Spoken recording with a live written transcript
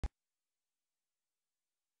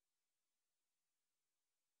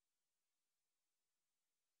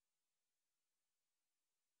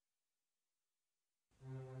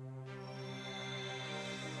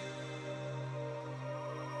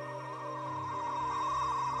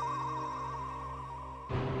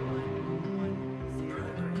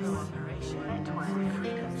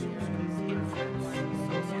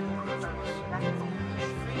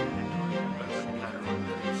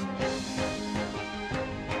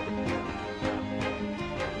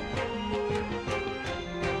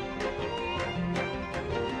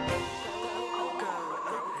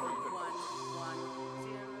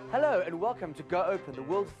and welcome to Go Open, the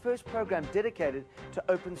world's first program dedicated to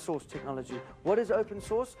open source technology. What is open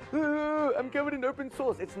source? I'm covered in open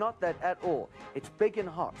source. It's not that at all. It's big and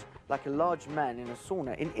hot, like a large man in a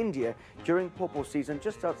sauna in India during pawpaw season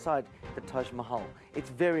just outside the Taj Mahal. It's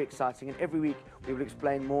very exciting, and every week we will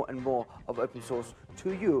explain more and more of open source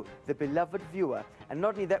to you, the beloved viewer. And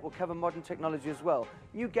not only that, we'll cover modern technology as well.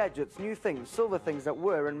 New gadgets, new things, silver things that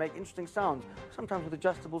whir and make interesting sounds, sometimes with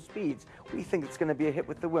adjustable speeds. We think it's going to be a hit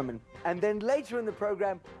with the women. And then later in the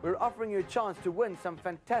program, we're offering you a chance to win some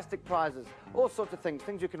fantastic prizes. All sorts of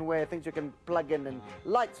things you can wear, things you can plug in, and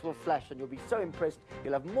lights will flash, and you'll be so impressed.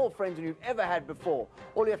 You'll have more friends than you've ever had before.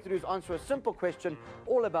 All you have to do is answer a simple question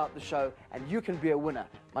all about the show, and you can be a winner.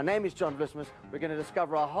 My name is John Vlismus. We're going to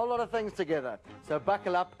discover a whole lot of things together. So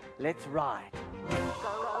buckle up, let's ride.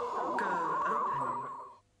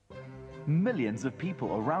 Millions of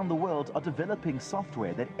people around the world are developing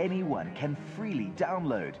software that anyone can freely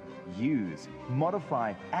download, use,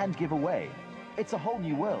 modify, and give away. It's a whole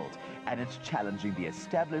new world, and it's challenging the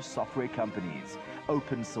established software companies.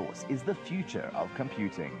 Open source is the future of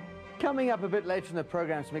computing. Coming up a bit later in the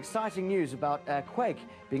program, some exciting news about Quake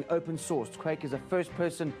being open sourced. Quake is a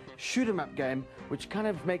first-person shoot-'em-up game which kind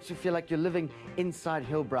of makes you feel like you're living inside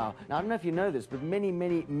Hillbrow. Now, I don't know if you know this, but many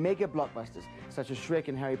mega blockbusters, such as Shrek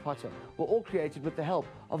and Harry Potter, were all created with the help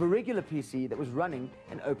of a regular PC that was running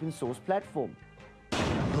an open-source platform.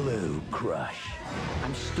 Blue Crush.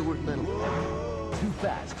 I'm Stuart Little. Too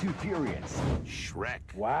Fast, Too Furious. Shrek.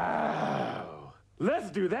 Wow. Let's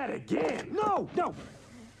do that again. No!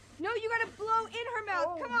 No, you gotta blow in her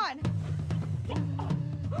mouth. Come on.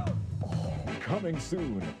 Coming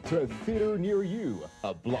soon to a theater near you,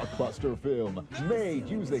 a blockbuster film made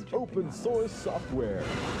using open source software.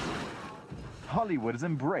 Hollywood has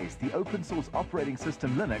embraced the open source operating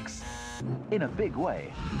system Linux in a big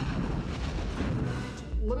way.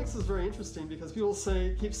 Linux is very interesting because people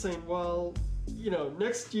keep saying, well, you know,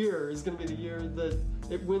 next year is going to be the year that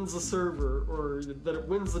it wins the server or that it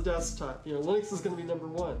wins the desktop. You know, Linux is going to be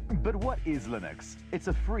 #1. But what is Linux? It's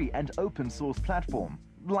a free and open source platform,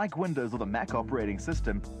 like Windows or the Mac operating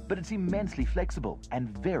system, but it's immensely flexible and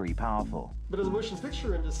very powerful. But in the motion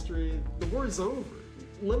picture industry, the war is over.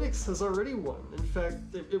 Linux has already won. In fact,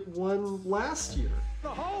 it won last year.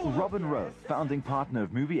 Robin Roth, founding partner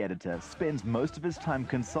of Movie Editor, spends most of his time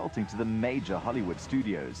consulting to the major Hollywood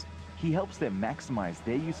studios. He helps them maximize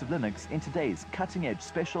their use of Linux in today's cutting-edge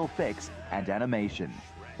special effects and animation.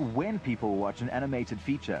 When people watch an animated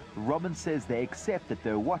feature, Robin says they accept that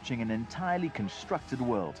they're watching an entirely constructed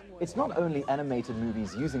world. It's not only animated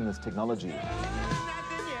movies using this technology.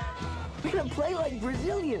 We're gonna play like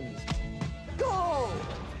Brazilians. Go!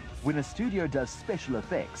 When a studio does special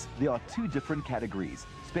effects, there are two different categories: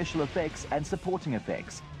 special effects and supporting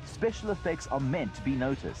effects. Special effects are meant to be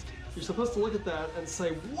noticed. You're supposed to look at that and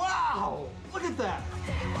say, wow, look at that.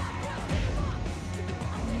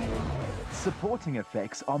 Supporting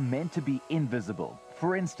effects are meant to be invisible.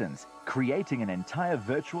 For instance, creating an entire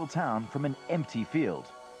virtual town from an empty field,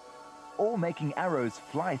 or making arrows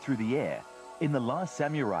fly through the air. In The Last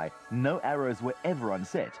Samurai, no arrows were ever on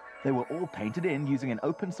set. They were all painted in using an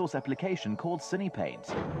open source application called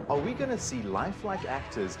CinePaint. Are we going to see lifelike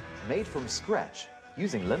actors made from scratch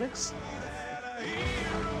using Linux?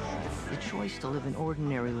 The choice to live an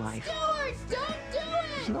ordinary life Don't do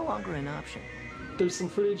is it! no longer an option. There's some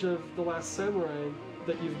footage of The Last Samurai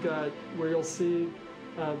that you've got where you'll see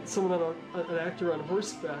someone an actor on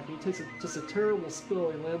horseback, and he takes just a terrible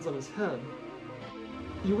spill, he lands on his head.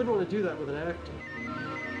 You wouldn't want to do that with an actor.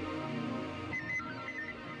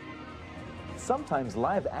 Sometimes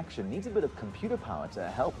live action needs a bit of computer power to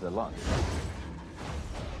help it along.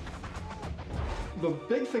 The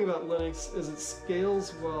big thing about Linux is it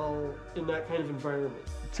scales well in that kind of environment.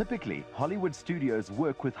 Typically, Hollywood studios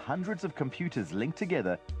work with hundreds of computers linked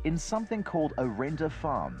together in something called a render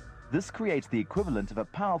farm. This creates the equivalent of a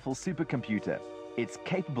powerful supercomputer. It's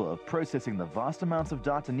capable of processing the vast amounts of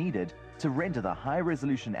data needed to render the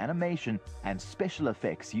high-resolution animation and special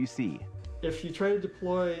effects you see. If you try to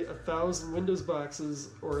deploy 1,000 Windows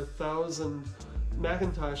boxes or 1,000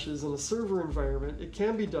 Macintoshes in a server environment, it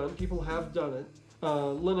can be done. People have done it.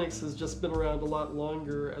 Linux has just been around a lot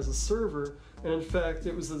longer as a server, and in fact,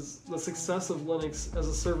 it was the success of Linux as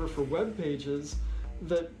a server for web pages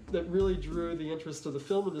that really drew the interest of the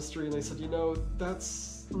film industry, and they said, you know,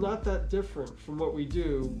 that's not that different from what we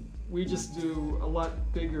do. We just do a lot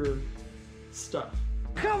bigger stuff.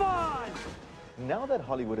 Come on! Now that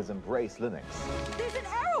Hollywood has embraced Linux, There's an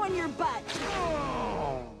arrow in your butt.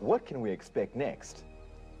 what can we expect next?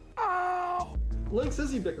 Linux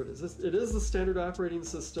is ubiquitous. It is the standard operating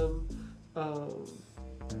system.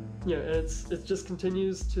 Yeah, and it just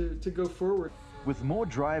continues to go forward. With more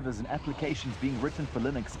drivers and applications being written for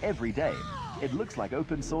Linux every day, it looks like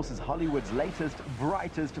open source is Hollywood's latest,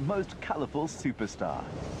 brightest, most colorful superstar.